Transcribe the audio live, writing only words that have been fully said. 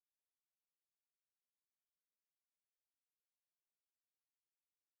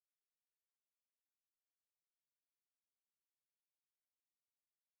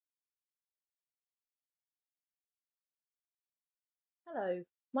Hello,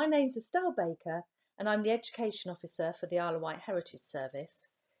 my name's Estelle Baker and I'm the Education Officer for the Isle of Wight Heritage Service.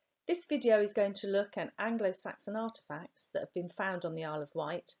 This video is going to look at Anglo-Saxon artefacts that have been found on the Isle of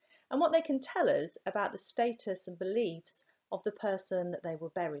Wight and what they can tell us about the status and beliefs of the person that they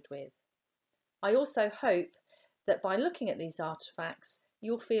were buried with. I also hope that by looking at these artefacts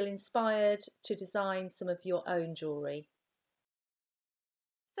you'll feel inspired to design some of your own jewellery.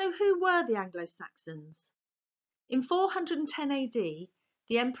 So who were the Anglo-Saxons? In 410 AD,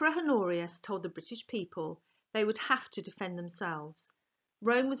 the Emperor Honorius told the British people they would have to defend themselves.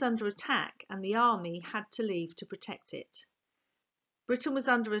 Rome was under attack and the army had to leave to protect it. Britain was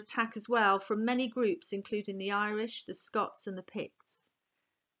under attack as well from many groups including the Irish, the Scots and the Picts.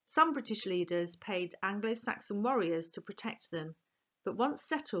 Some British leaders paid Anglo-Saxon warriors to protect them, but once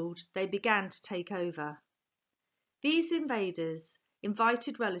settled they began to take over. These invaders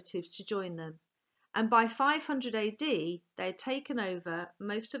invited relatives to join them, and by 500 AD they had taken over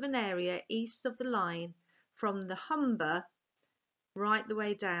most of an area east of the line from the Humber right the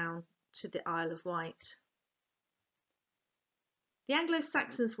way down to the Isle of Wight. The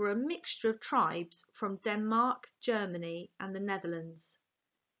Anglo-Saxons were a mixture of tribes from Denmark, Germany and the Netherlands.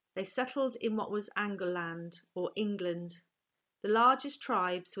 They settled in what was Anglo or England. The largest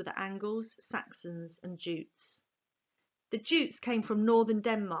tribes were the Angles, Saxons and Jutes. The Jutes came from northern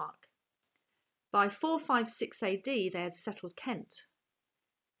Denmark. By 456 AD they had settled Kent.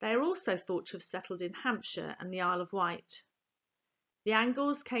 They are also thought to have settled in Hampshire and the Isle of Wight. The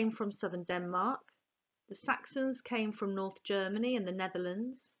Angles came from southern Denmark. The Saxons came from North Germany and the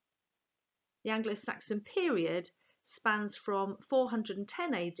Netherlands. The Anglo-Saxon period spans from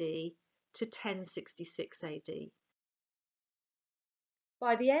 410 AD to 1066 AD.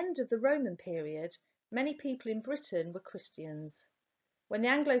 By the end of the Roman period, many people in Britain were Christians. When the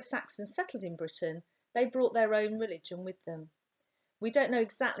Anglo-Saxons settled in Britain, they brought their own religion with them. We don't know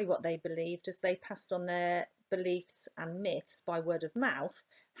exactly what they believed as they passed on their beliefs and myths by word of mouth.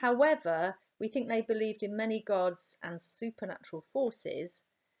 However, we think they believed in many gods and supernatural forces.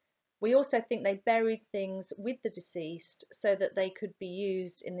 We also think they buried things with the deceased so that they could be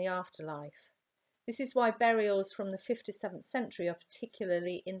used in the afterlife. This is why burials from the 5th to 7th century are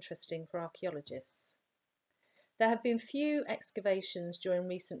particularly interesting for archaeologists. There have been few excavations during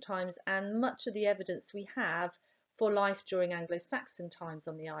recent times and much of the evidence we have for life during Anglo-Saxon times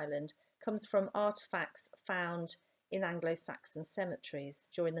on the island comes from artefacts found in Anglo-Saxon cemeteries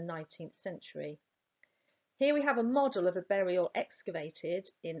during the 19th century. Here we have a model of a burial excavated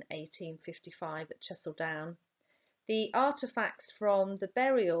in 1855 at Chesildown. The artefacts from the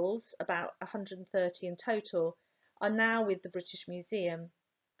burials, about 130 in total, are now with the British Museum.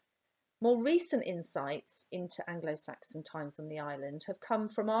 More recent insights into Anglo-Saxon times on the island have come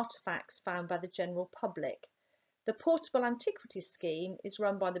from artefacts found by the general public. The Portable Antiquities Scheme is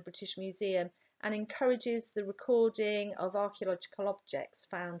run by the British Museum and encourages the recording of archaeological objects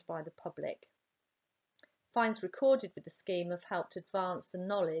found by the public. Finds recorded with the scheme have helped advance the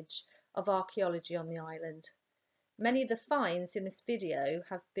knowledge of archaeology on the island. Many of the finds in this video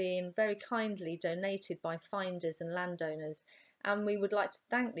have been very kindly donated by finders and landowners, and we would like to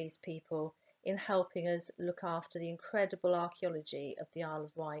thank these people in helping us look after the incredible archaeology of the Isle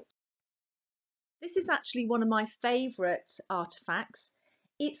of Wight. This is actually one of my favourite artefacts.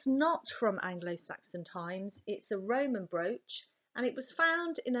 It's not from Anglo-Saxon times, it's a Roman brooch and it was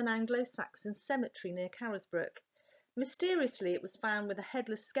found in an Anglo-Saxon cemetery near Carisbrooke. Mysteriously it was found with a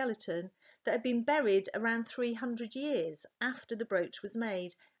headless skeleton that had been buried around 300 years after the brooch was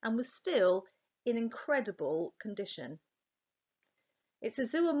made and was still in incredible condition. It's a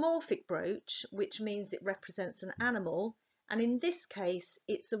zoomorphic brooch, which means it represents an animal, and in this case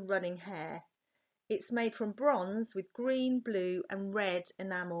it's a running hare. It's made from bronze with green, blue and red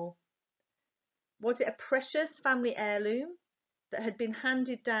enamel. Was it a precious family heirloom that had been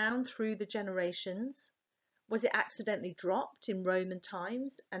handed down through the generations? Was it accidentally dropped in Roman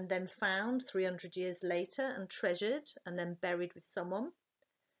times and then found 300 years later and treasured and then buried with someone?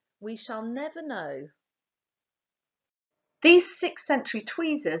 We shall never know. These 6th century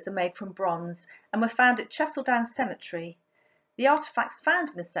tweezers are made from bronze and were found at Chesildown Cemetery. The artefacts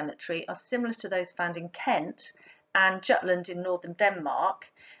found in the cemetery are similar to those found in Kent and Jutland in northern Denmark,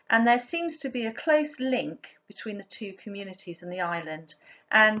 and there seems to be a close link between the two communities and the island,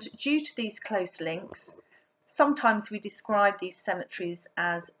 and due to these close links, sometimes we describe these cemeteries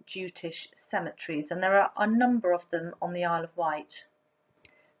as Jutish cemeteries, and there are a number of them on the Isle of Wight.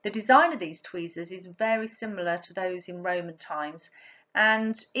 The design of these tweezers is very similar to those in Roman times,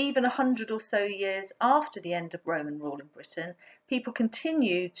 and even 100 or so years after the end of Roman rule in Britain, people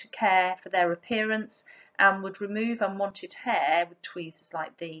continued to care for their appearance and would remove unwanted hair with tweezers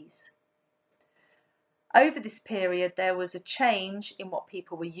like these. Over this period, there was a change in what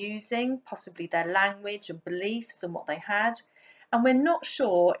people were using, possibly their language and beliefs and what they had. And we're not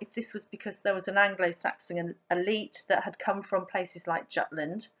sure if this was because there was an Anglo-Saxon elite that had come from places like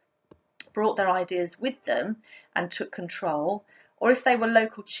Jutland, brought their ideas with them and took control, or if they were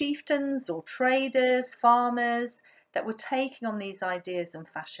local chieftains or traders, farmers that were taking on these ideas and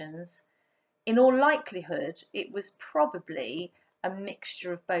fashions. In all likelihood, it was probably a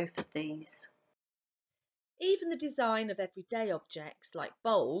mixture of both of these. Even the design of everyday objects like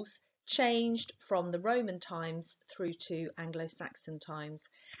bowls changed from the Roman times through to Anglo-Saxon times.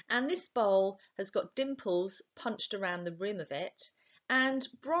 And this bowl has got dimples punched around the rim of it. And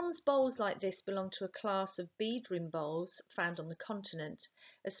bronze bowls like this belong to a class of bead rim bowls found on the continent,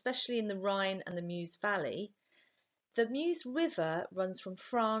 especially in the Rhine and the Meuse Valley. The Meuse River runs from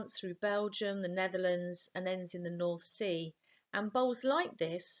France through Belgium, the Netherlands, and ends in the North Sea. And bowls like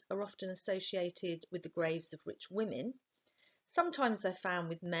this are often associated with the graves of rich women. Sometimes they're found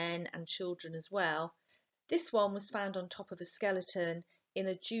with men and children as well. This one was found on top of a skeleton in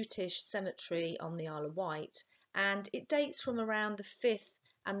a Jutish cemetery on the Isle of Wight, and it dates from around the 5th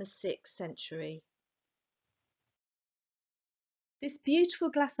and the 6th century. This beautiful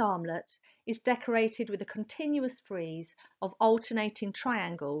glass armlet is decorated with a continuous frieze of alternating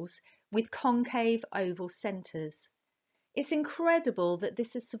triangles with concave oval centres. It's incredible that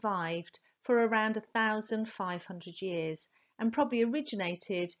this has survived for around 1,500 years and probably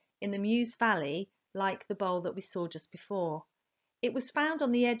originated in the Meuse Valley like the bowl that we saw just before. It was found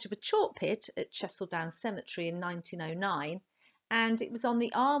on the edge of a chalk pit at Chesildown Cemetery in 1909, and it was on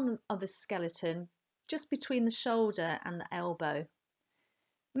the arm of a skeleton just between the shoulder and the elbow.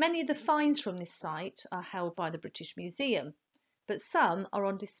 Many of the finds from this site are held by the British Museum, but some are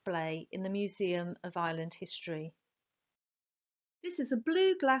on display in the Museum of Ireland History. This is a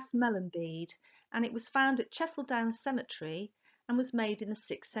blue glass melon bead, and it was found at Chesildown Cemetery and was made in the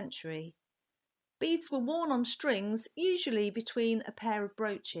 6th century. Beads were worn on strings, usually between a pair of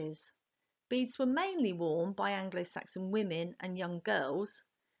brooches. Beads were mainly worn by Anglo-Saxon women and young girls.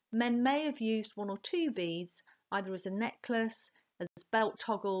 Men may have used one or two beads, either as a necklace, as belt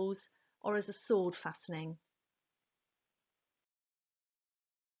toggles, or as a sword fastening.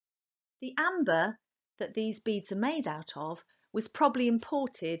 The amber that these beads are made out of was probably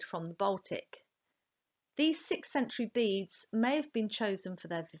imported from the Baltic. These 6th century beads may have been chosen for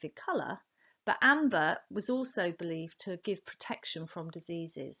their vivid colour, but amber was also believed to give protection from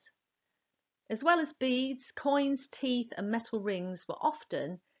diseases. As well as beads, coins, teeth and metal rings were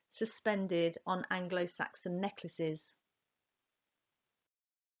often suspended on Anglo-Saxon necklaces.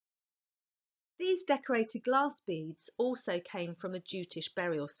 These decorated glass beads also came from a Jutish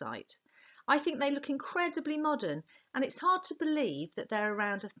burial site. I think they look incredibly modern, and it's hard to believe that they're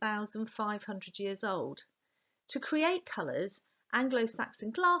around 1,500 years old. To create colours,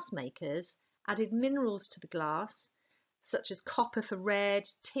 Anglo-Saxon glassmakers added minerals to the glass, such as copper for red,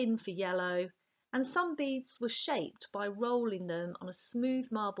 tin for yellow, and some beads were shaped by rolling them on a smooth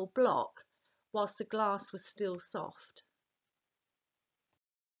marble block whilst the glass was still soft.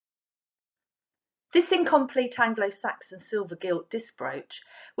 This incomplete Anglo-Saxon silver gilt disc brooch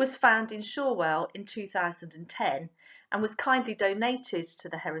was found in Shorewell in 2010 and was kindly donated to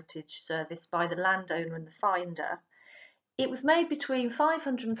the Heritage Service by the landowner and the finder. It was made between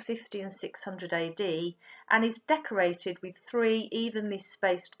 550 and 600 AD and is decorated with 3 evenly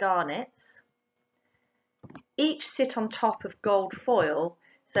spaced garnets. Each sit on top of gold foil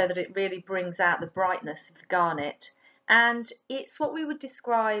so that it really brings out the brightness of the garnet, and it's what we would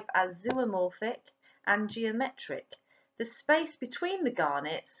describe as zoomorphic and geometric. The space between the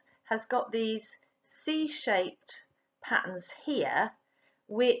garnets has got these C-shaped patterns here,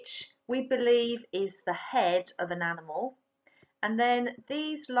 which we believe is the head of an animal, and then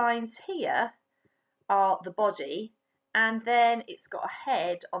these lines here are the body, and then it's got a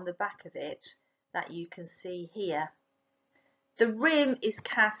head on the back of it that you can see here. The rim is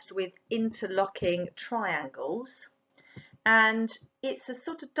cast with interlocking triangles, and it's a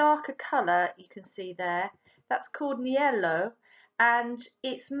sort of darker colour you can see there. That's called niello, and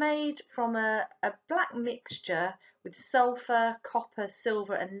it's made from a black mixture with sulphur, copper,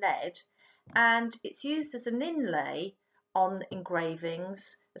 silver and lead, and it's used as an inlay on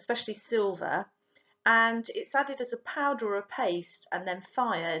engravings, especially silver, and it's added as a powder or a paste and then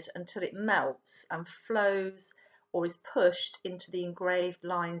fired until it melts and flows or is pushed into the engraved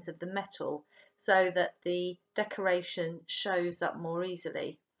lines of the metal so that the decoration shows up more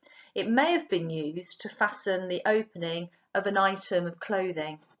easily. It may have been used to fasten the opening of an item of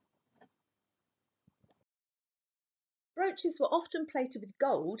clothing. Brooches were often plated with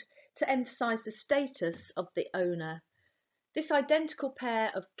gold to emphasise the status of the owner. This identical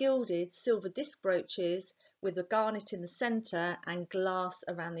pair of gilded silver disc brooches with a garnet in the centre and glass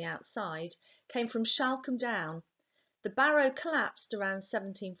around the outside came from Shalcombe Down. The barrow collapsed around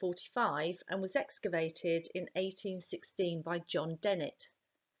 1745 and was excavated in 1816 by John Dennett.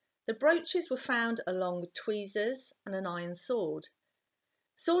 The brooches were found along with tweezers and an iron sword.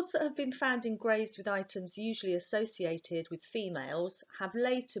 Swords that have been found in graves with items usually associated with females have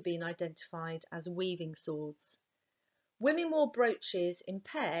later been identified as weaving swords. Women wore brooches in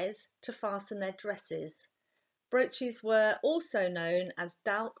pairs to fasten their dresses. Brooches were also known as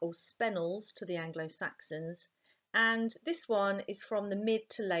dalk or spennels to the Anglo-Saxons, and this one is from the mid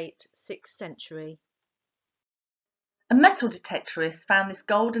to late 6th century. A metal detectorist found this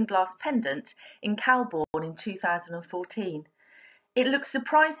gold and glass pendant in Calbourne in 2014. It looks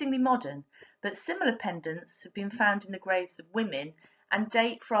surprisingly modern, but similar pendants have been found in the graves of women and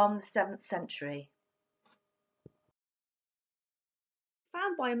date from the 7th century.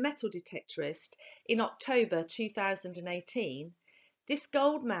 Found by a metal detectorist in October 2018, this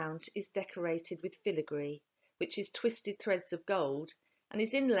gold mount is decorated with filigree, which is twisted threads of gold, and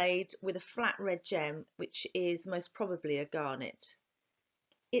is inlaid with a flat red gem, which is most probably a garnet.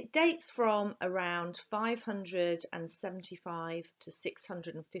 It dates from around 575 to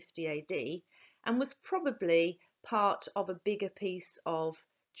 650 AD and was probably part of a bigger piece of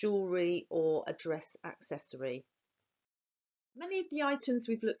jewellery or a dress accessory. Many of the items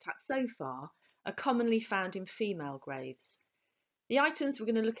we've looked at so far are commonly found in female graves. The items we're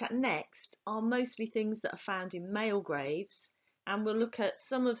going to look at next are mostly things that are found in male graves, and we'll look at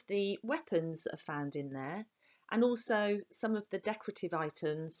some of the weapons that are found in there and also some of the decorative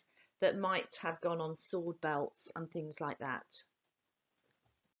items that might have gone on sword belts and things like that.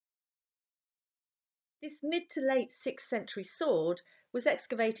 This mid to late 6th century sword was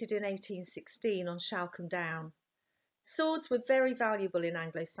excavated in 1816 on Shalcombe Down. Swords were very valuable in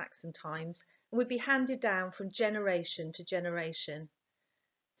Anglo-Saxon times and would be handed down from generation to generation.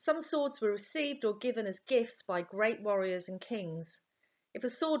 Some swords were received or given as gifts by great warriors and kings. If a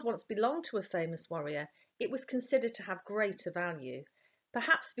sword once belonged to a famous warrior, it was considered to have greater value,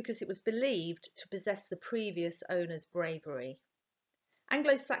 perhaps because it was believed to possess the previous owner's bravery.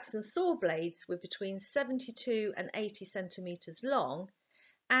 Anglo-Saxon sword blades were between 72 and 80 centimetres long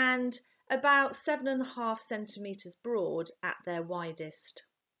and about 7.5 centimetres broad at their widest.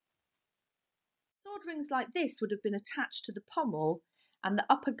 Sword rings like this would have been attached to the pommel and the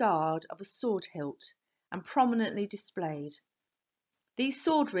upper guard of a sword hilt and prominently displayed. These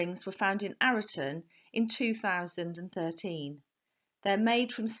sword rings were found in Arreton in 2013. They're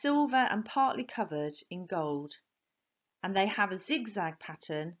made from silver and partly covered in gold, and they have a zigzag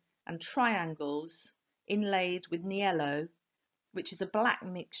pattern and triangles inlaid with niello, which is a black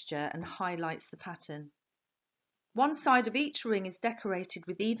mixture and highlights the pattern. One side of each ring is decorated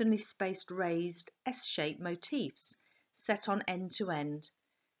with evenly spaced raised S-shaped motifs set on end to end.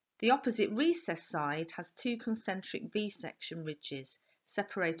 The opposite recess side has two concentric V-section ridges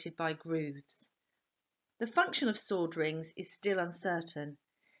separated by grooves. The function of sword rings is still uncertain.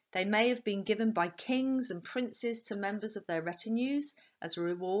 They may have been given by kings and princes to members of their retinues as a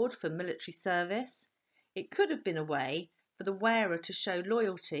reward for military service. It could have been a way for the wearer to show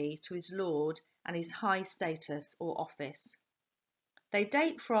loyalty to his lord and his high status or office. They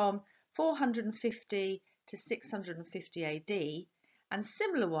date from 450 to 650 AD, and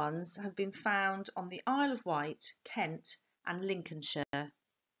similar ones have been found on the Isle of Wight, Kent and Lincolnshire.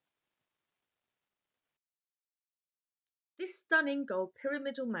 This stunning gold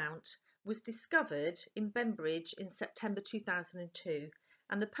pyramidal mount was discovered in Bembridge in September 2002,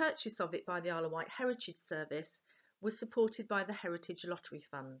 and the purchase of it by the Isle of Wight Heritage Service was supported by the Heritage Lottery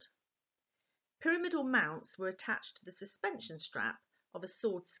Fund. Pyramidal mounts were attached to the suspension strap of a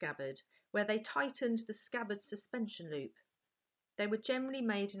sword scabbard, where they tightened the scabbard suspension loop. They were generally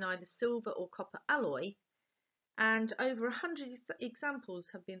made in either silver or copper alloy, and over 100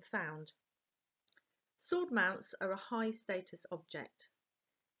 examples have been found. Sword mounts are a high status object.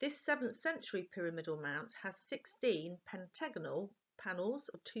 This 7th century pyramidal mount has 16 pentagonal panels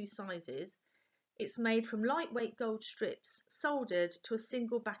of two sizes. It's made from lightweight gold strips soldered to a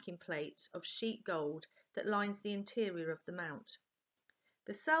single backing plate of sheet gold that lines the interior of the mount.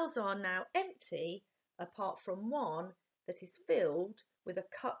 The cells are now empty apart from one that is filled with a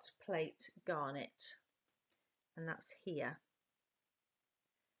cut plate garnet, and that's here.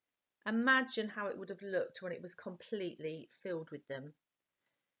 Imagine how it would have looked when it was completely filled with them.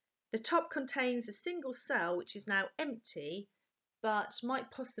 The top contains a single cell which is now empty, but might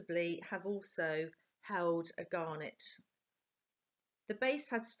possibly have also held a garnet The base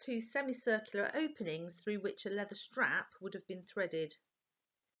has two semicircular openings through which a leather strap would have been threaded.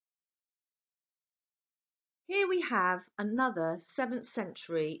 Here we have another 7th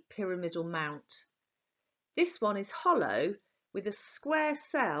century pyramidal mount. This one is hollow with a square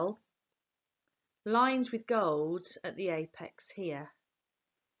cell lined with gold at the apex here.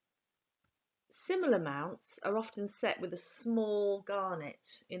 Similar mounts are often set with a small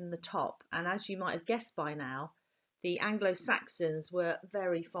garnet in the top, and as you might have guessed by now, the Anglo-Saxons were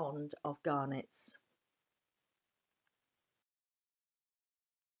very fond of garnets.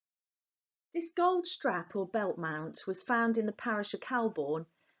 This gold strap or belt mount was found in the parish of Calbourne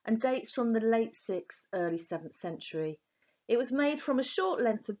and dates from the late 6th, early 7th century. It was made from a short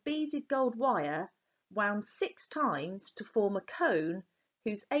length of beaded gold wire wound 6 times to form a cone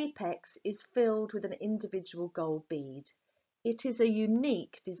whose apex is filled with an individual gold bead. It is a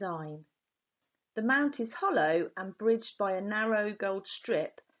unique design. The mount is hollow and bridged by a narrow gold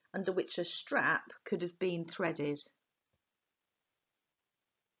strip under which a strap could have been threaded.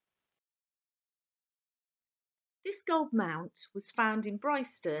 This gold mount was found in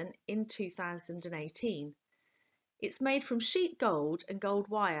Bryston in 2018. It's made from sheet gold and gold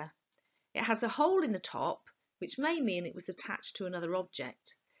wire. It has a hole in the top, which may mean it was attached to another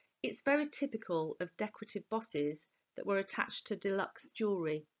object. It's very typical of decorative bosses that were attached to deluxe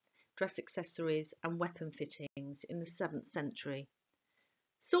jewellery, dress accessories and weapon fittings in the 7th century.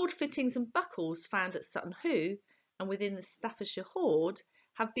 Sword fittings and buckles found at Sutton Hoo and within the Staffordshire hoard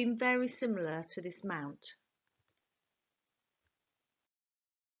have been very similar to this mount.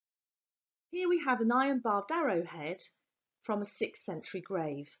 Here we have an iron-barbed arrowhead from a 6th century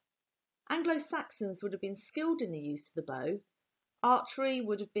grave. Anglo-Saxons would have been skilled in the use of the bow. Archery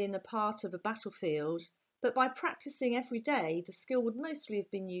would have been a part of a battlefield, but by practising every day, the skill would mostly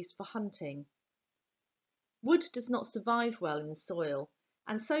have been used for hunting. Wood does not survive well in the soil,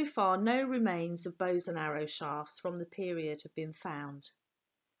 and so far no remains of bows and arrow shafts from the period have been found.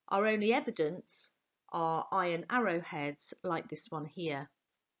 Our only evidence are iron arrowheads like this one here.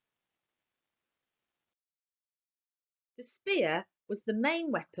 The spear was the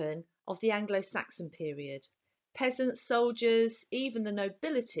main weapon of the Anglo-Saxon period. Peasants, soldiers, even the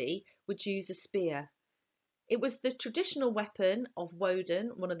nobility would use a spear. It was the traditional weapon of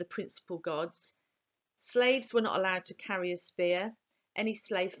Woden, one of the principal gods. Slaves were not allowed to carry a spear. Any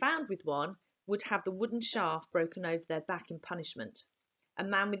slave found with one would have the wooden shaft broken over their back in punishment. A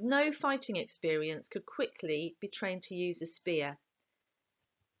man with no fighting experience could quickly be trained to use a spear.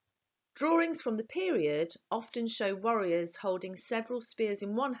 Drawings from the period often show warriors holding several spears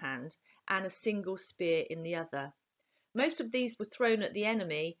in one hand and a single spear in the other. Most of these were thrown at the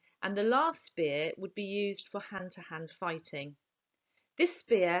enemy, and the last spear would be used for hand-to-hand fighting. This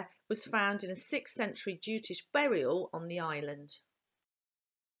spear was found in a 6th century Jutish burial on the island.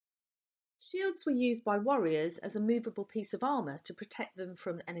 Shields were used by warriors as a movable piece of armour to protect them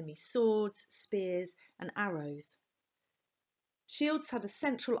from enemy swords, spears and arrows. Shields had a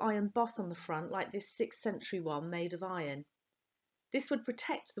central iron boss on the front like this 6th century one made of iron. This would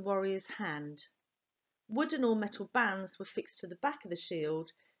protect the warrior's hand. Wooden or metal bands were fixed to the back of the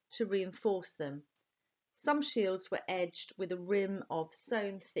shield to reinforce them. Some shields were edged with a rim of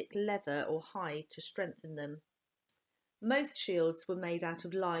sewn thick leather or hide to strengthen them. Most shields were made out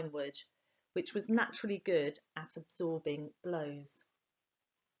of lime wood, which was naturally good at absorbing blows.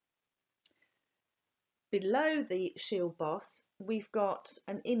 Below the shield boss, we've got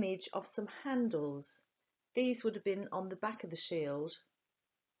an image of some handles. These would have been on the back of the shield.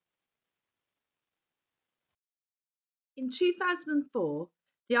 In 2004,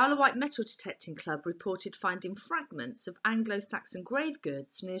 the Isle of Wight Metal Detecting Club reported finding fragments of Anglo-Saxon grave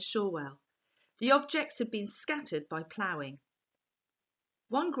goods near Shorewell. The objects had been scattered by ploughing.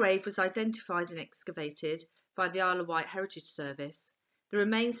 One grave was identified and excavated by the Isle of Wight Heritage Service. The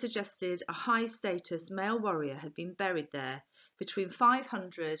remains suggested a high-status male warrior had been buried there between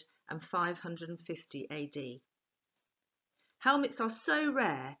 500 and 550 AD. Helmets are so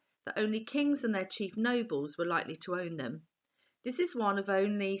rare that only kings and their chief nobles were likely to own them. This is one of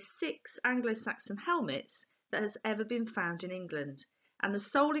only 6 Anglo-Saxon helmets that has ever been found in England, and the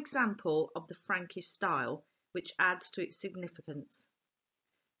sole example of the Frankish style, which adds to its significance.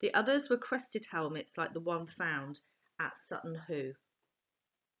 The others were crested helmets like the one found at Sutton Hoo.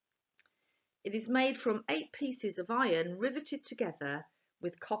 It is made from 8 pieces of iron riveted together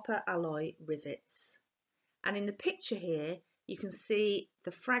with copper alloy rivets. And in the picture here, you can see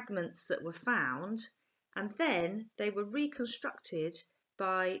the fragments that were found, and then they were reconstructed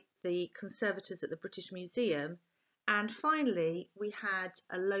by the conservators at the British Museum. And finally, we had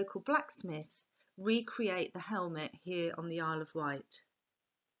a local blacksmith recreate the helmet here on the Isle of Wight.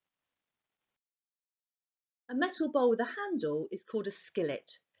 A metal bowl with a handle is called a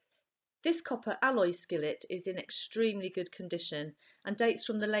skillet. This copper alloy skillet is in extremely good condition and dates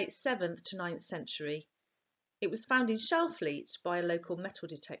from the late 7th to 9th century. It was found in Shelfleet by a local metal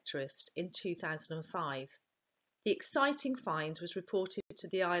detectorist in 2005. The exciting find was reported to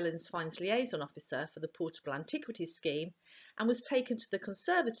the island's Finds Liaison Officer for the Portable Antiquities Scheme and was taken to the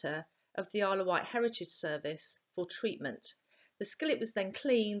conservator of the Isle of Wight Heritage Service for treatment. The skillet was then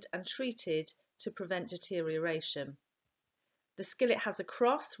cleaned and treated to prevent deterioration. The skillet has a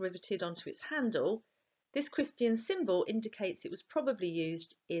cross riveted onto its handle. This Christian symbol indicates it was probably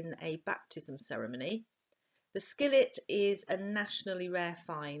used in a baptism ceremony. The skillet is a nationally rare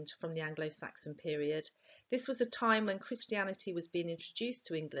find from the Anglo-Saxon period. This was a time when Christianity was being introduced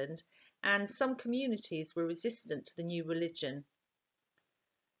to England and some communities were resistant to the new religion.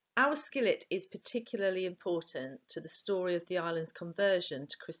 Our skillet is particularly important to the story of the island's conversion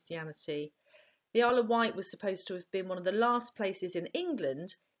to Christianity. The Isle of Wight was supposed to have been one of the last places in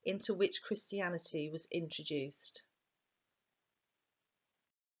England into which Christianity was introduced.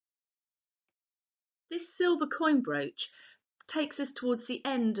 This silver coin brooch takes us towards the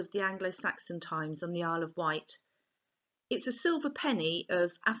end of the Anglo-Saxon times on the Isle of Wight. It's a silver penny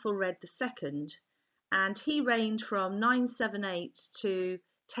of Athelred II, and he reigned from 978 to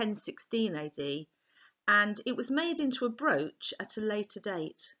 1016 AD, and it was made into a brooch at a later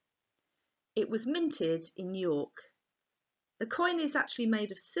date. It was minted in York. The coin is actually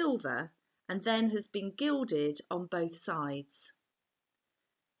made of silver and then has been gilded on both sides.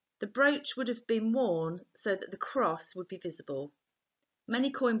 The brooch would have been worn so that the cross would be visible. Many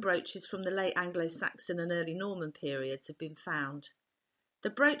coin brooches from the late Anglo-Saxon and early Norman periods have been found. The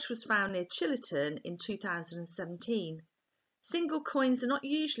brooch was found near Chillerton in 2017. Single coins are not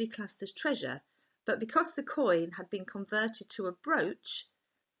usually classed as treasure, but because the coin had been converted to a brooch,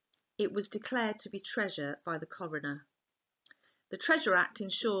 it was declared to be treasure by the coroner. The Treasure Act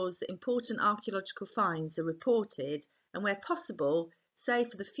ensures that important archaeological finds are reported and, where possible,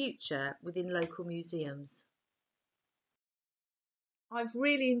 saved for the future within local museums. I've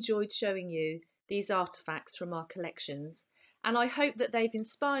really enjoyed showing you these artefacts from our collections, and I hope that they've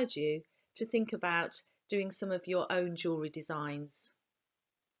inspired you to think about doing some of your own jewellery designs.